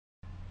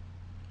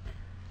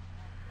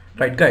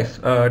Right, guys.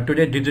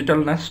 Today,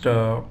 Digital Nest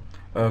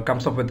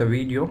comes up with a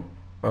video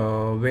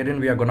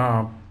wherein we are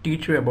gonna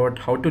teach you about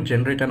how to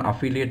generate an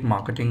affiliate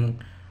marketing,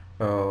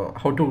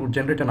 how to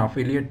generate an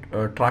affiliate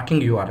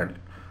tracking URL.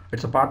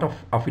 It's a part of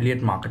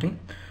affiliate marketing.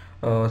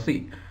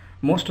 See,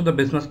 most of the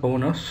business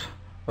owners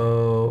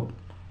uh,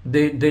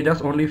 they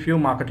just only few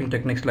marketing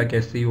techniques like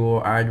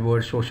SEO,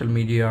 AdWords, social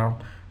media,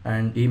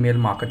 and email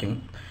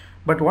marketing.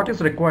 But what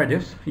is required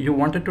is you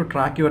wanted to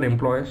track your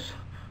employees.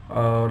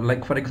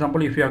 Like for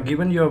example, if you have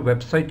given your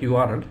website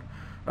URL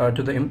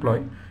to the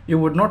employee, you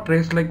would not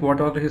trace like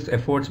what are his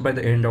efforts by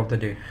the end of the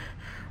day.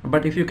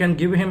 But if you can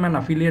give him an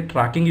affiliate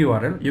tracking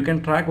URL, you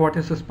can track what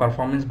is his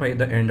performance by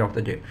the end of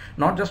the day.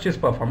 Not just his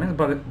performance,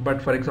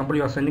 but for example,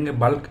 you are sending a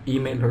bulk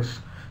emailers,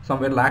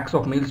 somewhere lakhs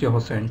of mails you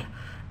have sent,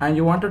 and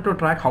you wanted to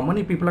track how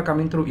many people are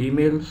coming through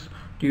emails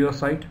to your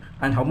site,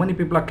 and how many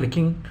people are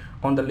clicking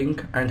on the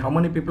link, and how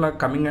many people are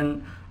coming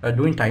and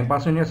doing time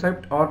pass on your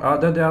site, or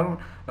other they are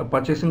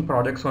purchasing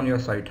products on your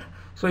site.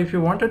 So if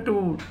you wanted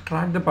to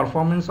track the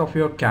performance of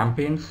your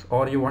campaigns,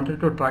 or you wanted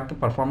to track the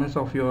performance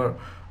of your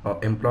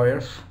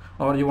employers,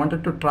 or you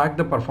wanted to track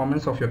the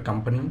performance of your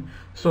company,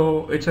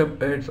 so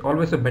it's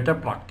always a better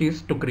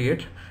practice to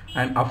create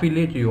an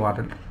affiliate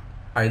URL.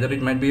 Either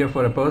it might be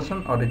for a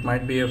person, or it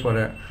might be for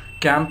a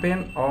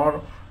campaign,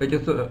 or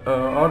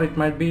it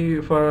might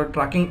be for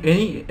tracking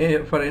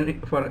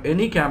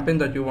any campaign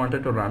that you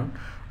wanted to run.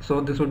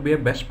 So this would be a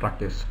best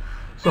practice.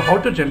 So how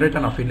to generate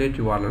an affiliate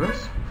URL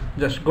is,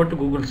 just go to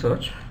Google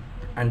search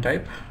and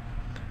type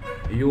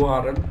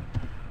URL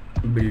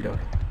builder.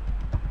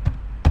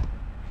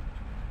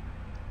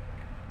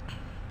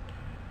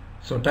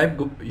 So type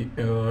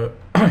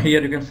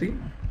here you can see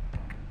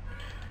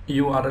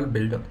URL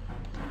builder.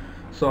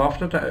 So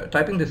after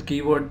typing this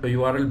keyword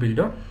URL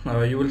builder,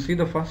 you will see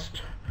the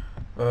first,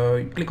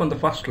 click on the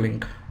first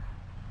link.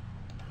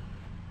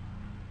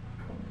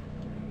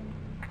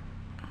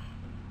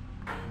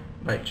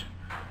 Right,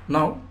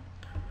 now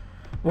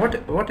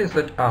what is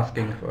it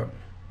asking for?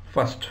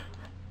 First,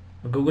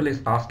 Google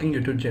is asking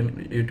you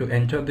to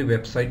enter the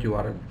website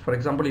URL. For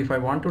example, if I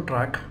want to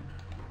track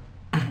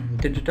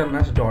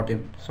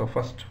digitalnest.in, so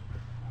first,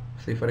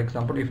 see, for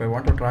example, if I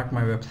want to track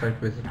my website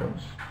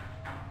visitors,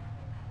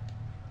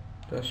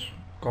 just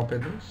copy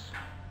this,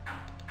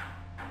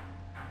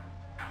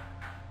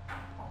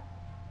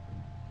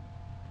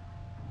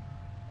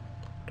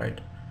 right,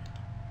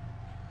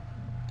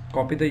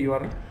 copy the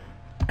URL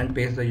and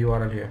paste the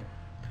URL here.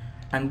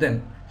 And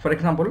then for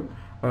example,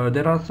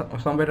 there are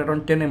somewhere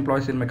around 10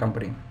 employees in my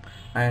company,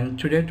 and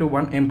today to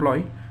one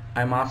employee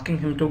I'm asking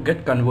him to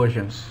get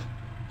conversions.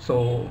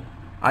 So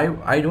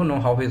I don't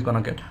know how he's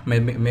gonna get.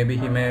 Maybe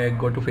he may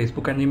go to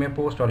Facebook and he may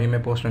post, or he may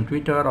post on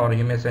Twitter, or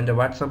he may send a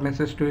WhatsApp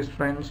message to his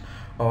friends,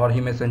 or he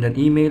may send an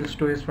emails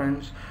to his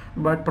friends.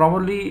 But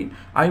probably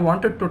I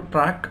wanted to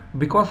track,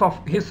 because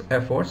of his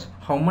efforts,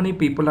 how many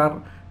people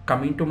are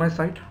coming to my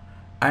site,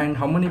 and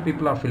how many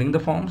people are filling the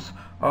forms,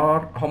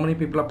 or how many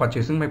people are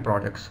purchasing my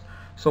products.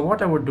 So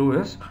what I would do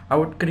is I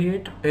would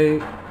create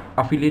a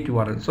affiliate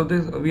URL. So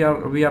this we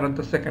are at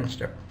the second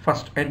step.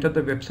 First, enter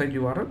the website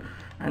URL,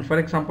 and for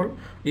example,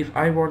 if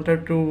I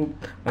wanted to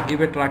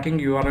give a tracking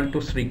URL to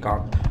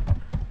Srikanth,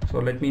 so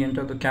let me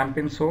enter the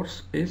campaign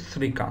source is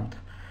Srikanth,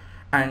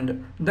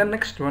 and the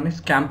next one is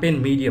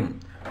campaign medium.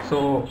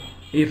 So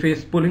if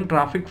he's pulling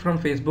traffic from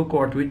Facebook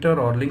or Twitter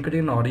or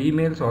LinkedIn or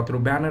emails or through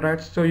banner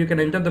ads, so you can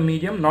enter the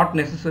medium. Not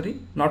necessary,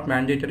 not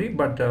mandatory,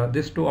 but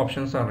these two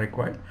options are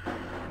required.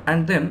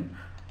 And then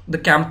the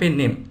campaign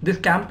name. This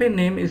campaign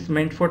name is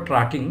meant for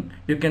tracking.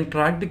 You can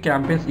track the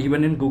campaigns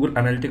even in Google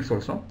Analytics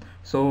also.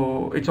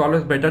 So it's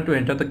always better to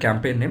enter the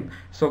campaign name.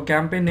 So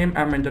campaign name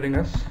I'm entering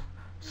as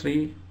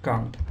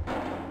Srikanth.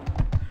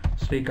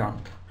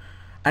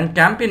 And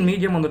campaign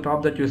medium on the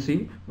top that you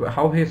see,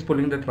 how he is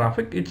pulling the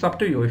traffic, it's up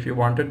to you. If you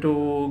wanted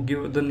to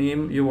give the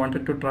name, you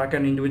wanted to track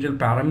an individual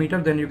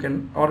parameter, then you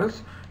can, or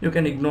else you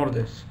can ignore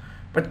this.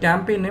 But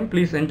campaign name,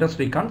 please enter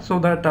Srikanth, so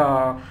that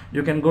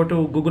you can go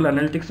to Google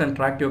Analytics and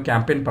track your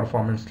campaign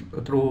performance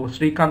through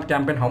Srikanth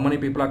campaign, how many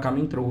people are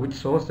coming, through which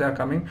source they are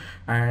coming,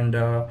 and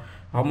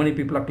how many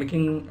people are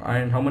clicking,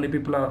 and how many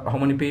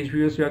page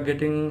views you are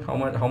getting, how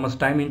much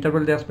time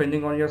interval they are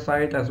spending on your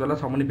site, as well as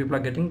how many people are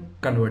getting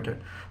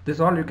converted. This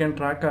all you can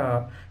track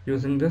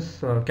using this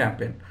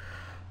campaign.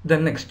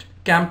 Then next,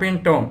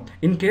 campaign term.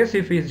 In case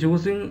if he is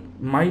using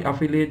my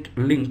affiliate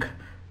link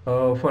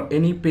for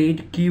any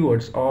paid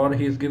keywords, or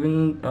he is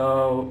giving,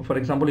 for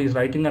example, he is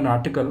writing an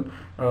article,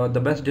 the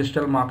best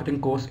digital marketing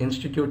course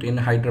institute in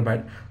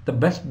Hyderabad, the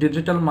best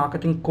digital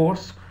marketing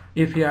course,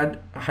 if he had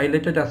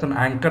highlighted as an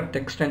anchor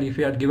text, and if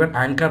he had given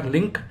anchor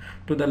link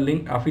to the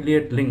link,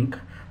 affiliate link,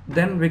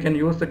 then we can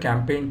use the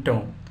campaign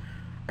term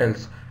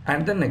else.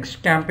 And the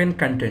next, campaign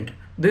content.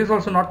 This is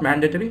also not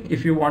mandatory.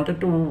 If you wanted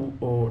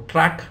to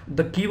track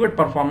the keyword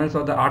performance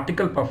or the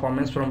article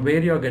performance from where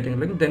you are getting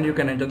link, then you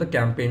can enter the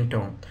campaign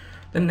term.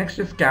 Then next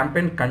is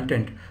campaign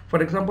content.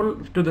 For example,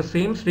 to the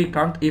same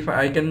Srikanth, if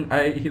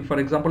for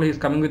example, he is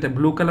coming with a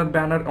blue color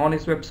banner on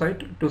his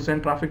website to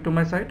send traffic to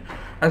my site,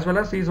 as well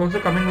as he is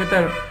also coming with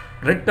a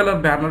red color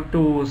banner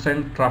to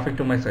send traffic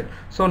to my site.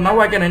 So now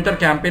I can enter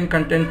campaign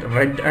content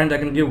red, and I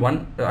can give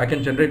one, I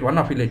can generate one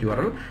affiliate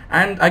URL,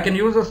 and I can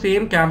use the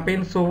same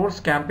campaign source,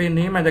 campaign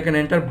name, and I can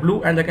enter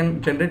blue, and I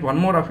can generate one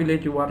more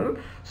affiliate URL.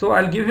 So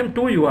I'll give him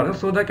two URLs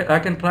so that I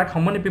can track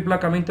how many people are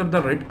coming through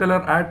the red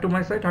color ad to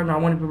my site and how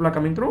many people are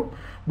coming through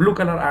blue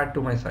color ad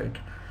to my site.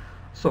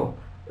 So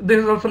this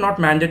is also not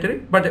mandatory,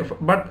 but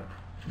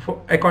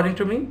according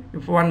to me,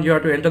 if one you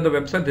have to enter the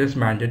website, this is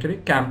mandatory.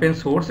 Campaign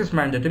source is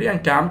mandatory,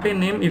 and campaign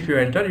name, if you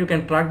enter, you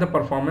can track the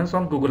performance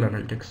on Google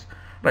Analytics.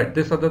 Right,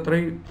 these are the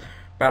three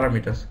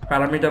parameters.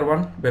 Parameter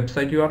 1,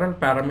 website URL.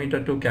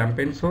 Parameter 2,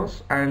 campaign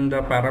source, and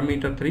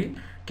parameter 3,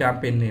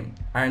 campaign name.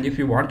 And if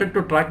you wanted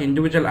to track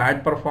individual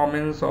ad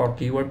performance or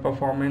keyword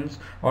performance,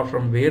 or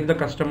from where the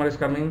customer is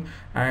coming,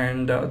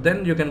 and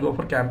then you can go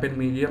for campaign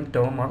medium,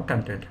 term, or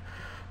content.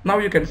 Now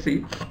you can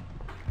see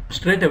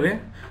straight away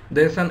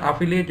there's an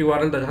affiliate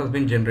URL that has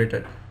been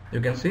generated. You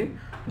can see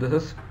this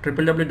is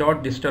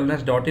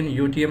www.digitalnest.in,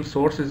 UTM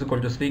source is equal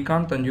to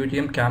Srikanth, and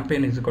UTM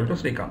campaign is equal to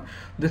Srikanth.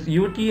 This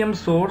UTM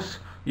source,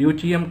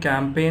 UTM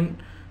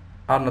campaign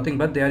are nothing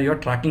but they are your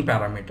tracking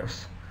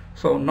parameters.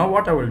 So now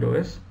what I will do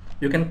is,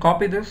 you can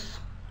copy this,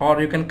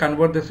 or you can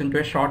convert this into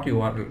a short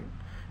URL.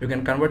 You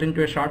can convert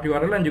into a short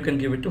URL and you can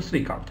give it to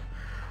Srikanth.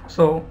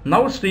 So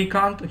now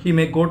Srikanth, he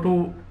may go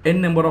to n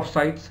number of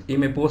sites, he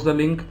may post the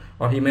link,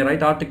 or he may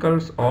write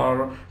articles,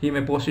 or he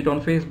may post it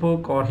on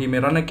Facebook, or he may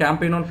run a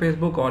campaign on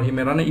Facebook, or he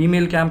may run an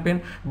email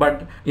campaign.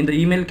 But in the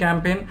email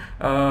campaign,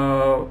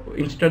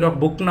 instead of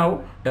book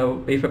now,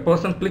 if a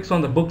person clicks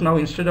on the book now,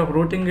 instead of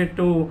routing it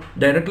to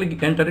directly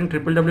entering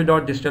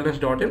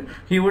www.digitalnest.in,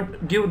 he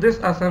would give this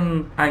as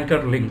an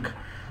anchor link.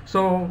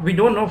 So we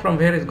don't know from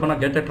where he's gonna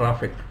get the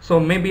traffic. So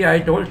maybe I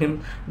told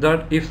him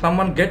that if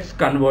someone gets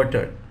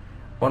converted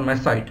on my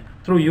site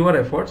through your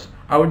efforts,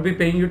 I would be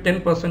paying you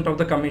 10% of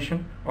the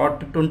commission or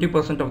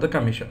 20% of the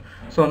commission.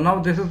 So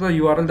now this is the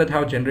URL that I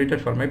have generated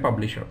for my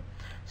publisher.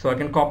 So I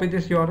can copy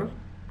this URL.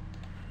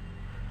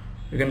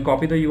 You can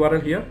copy the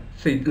URL here.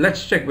 See,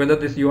 let's check whether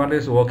this URL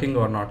is working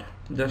or not.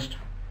 Just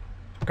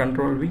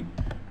Control V.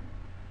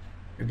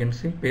 You can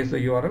see, paste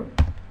the URL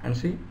and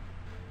see.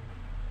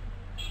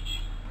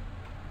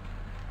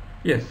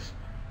 Yes.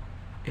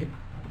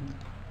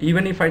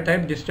 Even if I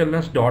type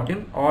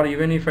digitalnest.in, or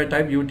even if I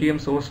type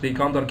UTM source,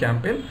 Srikanth, or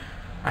campaign,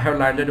 I have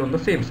landed on the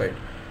same site.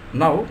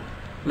 Now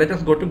let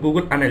us go to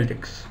Google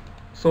Analytics.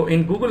 So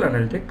in Google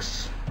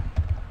Analytics,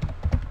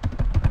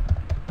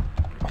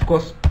 of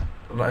course,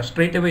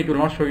 straight away it will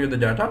not show you the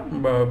data,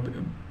 but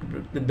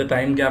the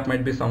time gap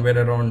might be somewhere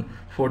around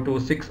 4 to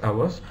 6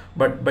 hours.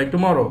 But by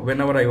tomorrow,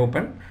 whenever I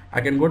open,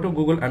 I can go to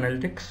Google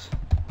Analytics.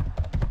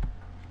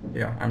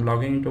 Yeah, I'm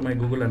logging into my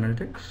Google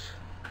Analytics.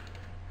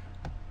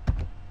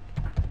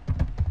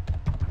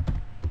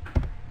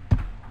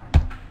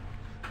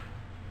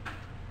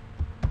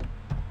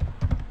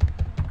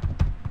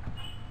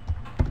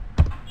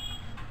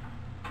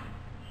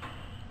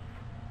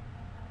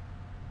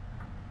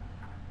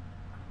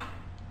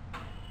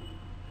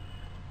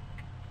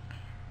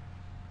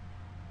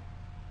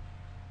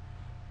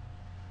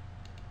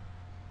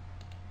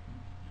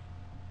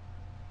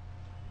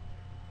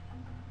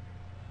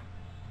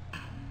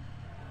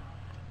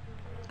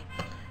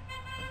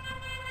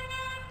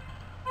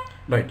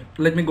 Right,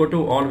 let me go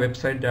to all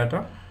website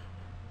data.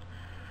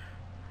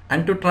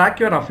 And to track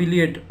your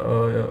affiliate,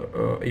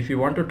 if you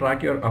want to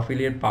track your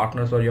affiliate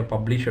partners or your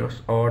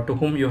publishers, or to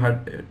whom you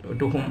had,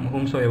 to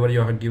whomsoever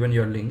you had given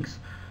your links,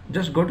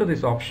 just go to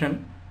this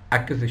option,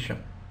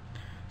 acquisition.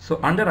 So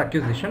under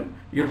acquisition,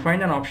 you'll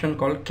find an option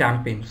called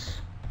campaigns.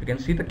 You can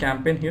see the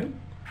campaign here.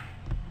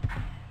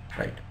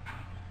 Right.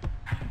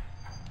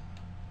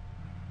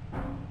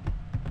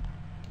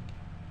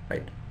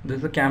 Right. This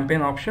is the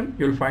campaign option.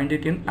 You'll find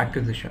it in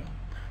acquisition.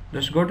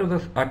 Just go to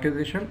this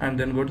acquisition and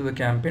then go to the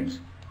campaigns.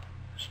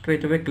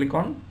 Straight away click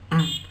on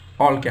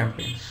all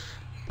campaigns.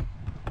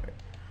 Right.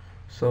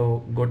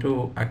 So go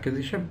to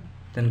acquisition,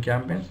 then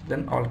campaigns,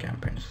 then all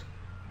campaigns.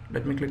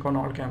 Let me click on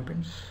all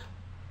campaigns.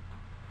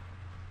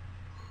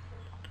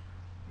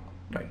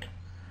 Right.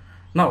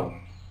 Now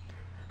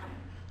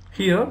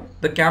here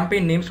the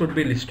campaign names would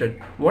be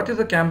listed. What is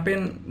the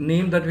campaign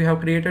name that we have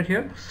created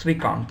here?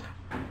 Srikanth.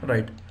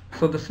 Right.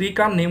 So the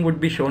Srikanth name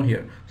would be shown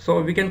here.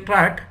 So we can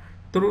track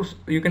through,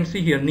 you can see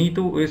here,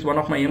 Neetu is one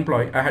of my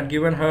employee. I had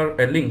given her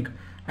a link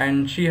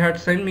and she had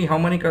sent me how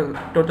many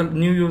total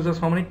new users,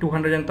 how many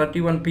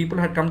 231 people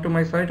had come to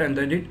my site, and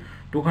they did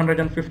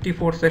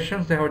 254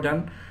 sessions they have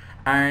done,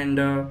 and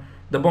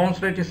the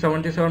bounce rate is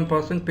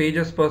 77%.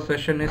 Pages per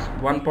session is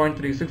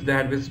 1.36. They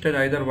had visited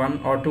either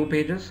 1 or 2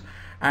 pages,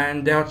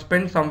 and they have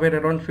spent somewhere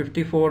around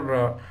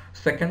 54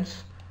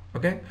 seconds.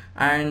 Okay,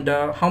 and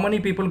how many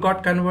people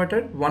got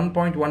converted?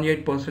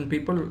 1.18%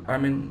 people, I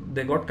mean,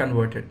 they got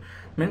converted.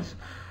 Means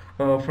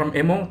from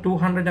among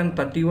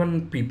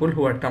 231 people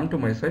who had come to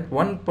my site,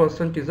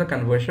 1% is the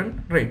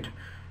conversion rate.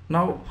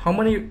 Now how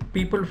many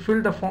people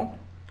filled the form?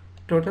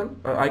 Total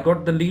I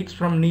got the leads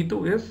from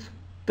Neetu is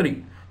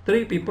 3.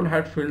 3 people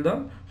had filled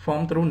the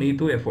form through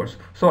Neetu efforts.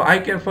 So I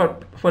can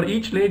for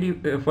each lady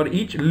for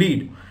each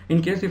lead,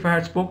 in case if I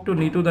had spoke to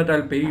Neetu that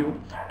I'll pay you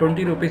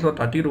 20 rupees or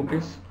 30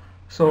 rupees,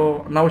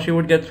 so now she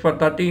would get for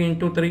 30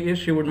 into 3 is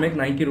she would make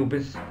 90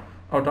 rupees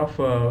out of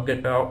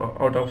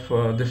out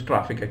of this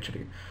traffic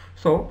actually.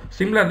 So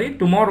similarly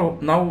tomorrow,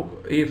 now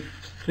if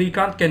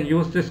Srikanth can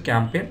use this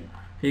campaign,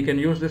 he can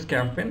use this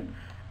campaign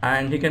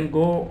and he can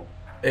go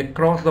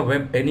across the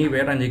web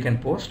anywhere and he can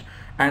post,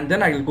 and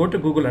then I will go to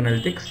Google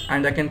Analytics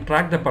and I can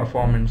track the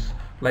performance.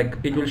 Like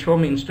it will show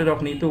me, instead of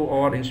Neetu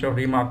or instead of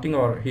remarketing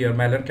or here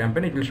mailer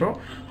campaign, it will show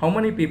how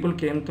many people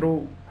came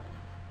through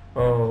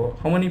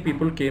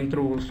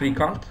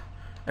Srikanth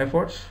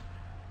efforts,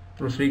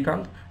 through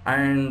Srikanth,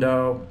 and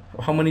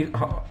how many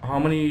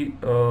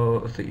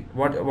see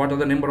what are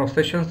the number of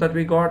sessions that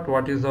we got,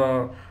 what is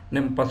the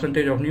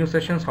percentage of new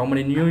sessions, how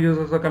many new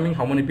users are coming,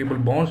 how many people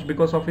bounced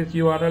because of his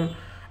URL,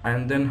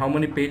 and then how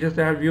many pages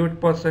they have viewed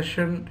per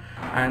session,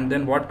 and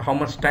then how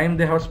much time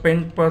they have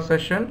spent per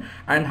session,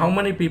 and how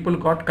many people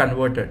got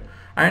converted,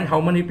 and how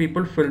many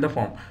people filled the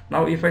form.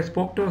 Now if I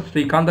spoke to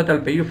Srikanth that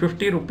I'll pay you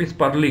 50 rupees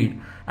per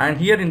lead, and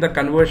here in the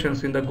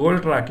conversions, in the goal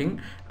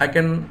tracking, I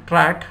can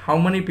track how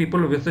many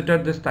people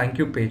visited this thank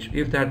you page.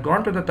 If they had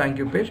gone to the thank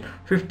you page,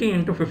 50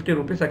 into 50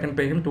 rupees, I can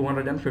pay him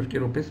 250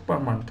 rupees per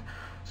month.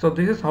 So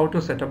this is how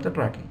to set up the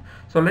tracking.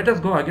 So let us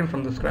go again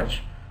from the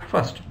scratch.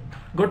 First,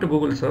 go to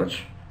Google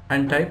search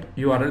and type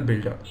URL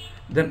builder,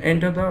 then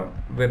enter the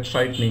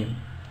website name,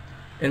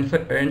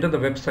 enter the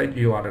website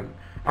URL.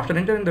 After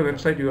entering the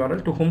website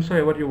URL, to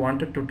whomsoever you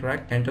wanted to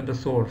track, enter the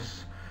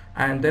source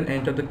and then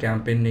enter the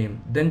campaign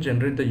name, then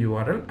generate the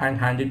URL and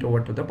hand it over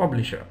to the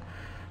publisher.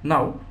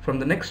 Now from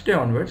the next day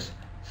onwards,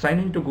 sign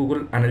into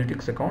Google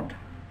Analytics account,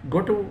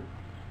 go to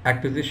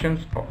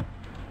acquisitions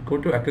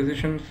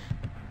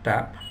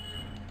tab,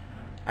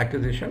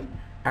 acquisition,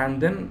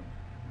 and then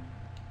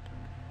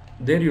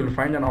there you will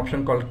find an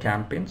option called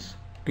campaigns.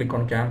 Click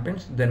on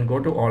campaigns, then go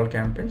to all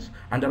campaigns.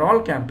 Under all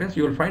campaigns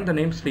you will find the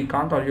name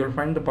Srikanth, or you will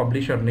find the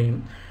publisher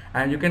name,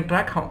 and you can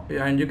track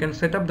and you can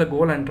set up the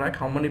goal and track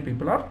how many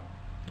people are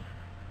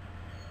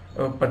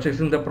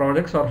purchasing the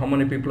products or how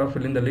many people are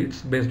filling the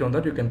leads. Based on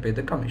that you can pay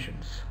the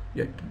commissions.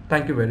 Yeah,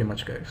 thank you very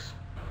much guys.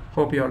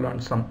 Hope you have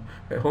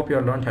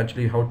learned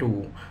actually how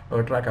to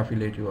track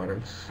affiliate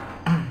URLs.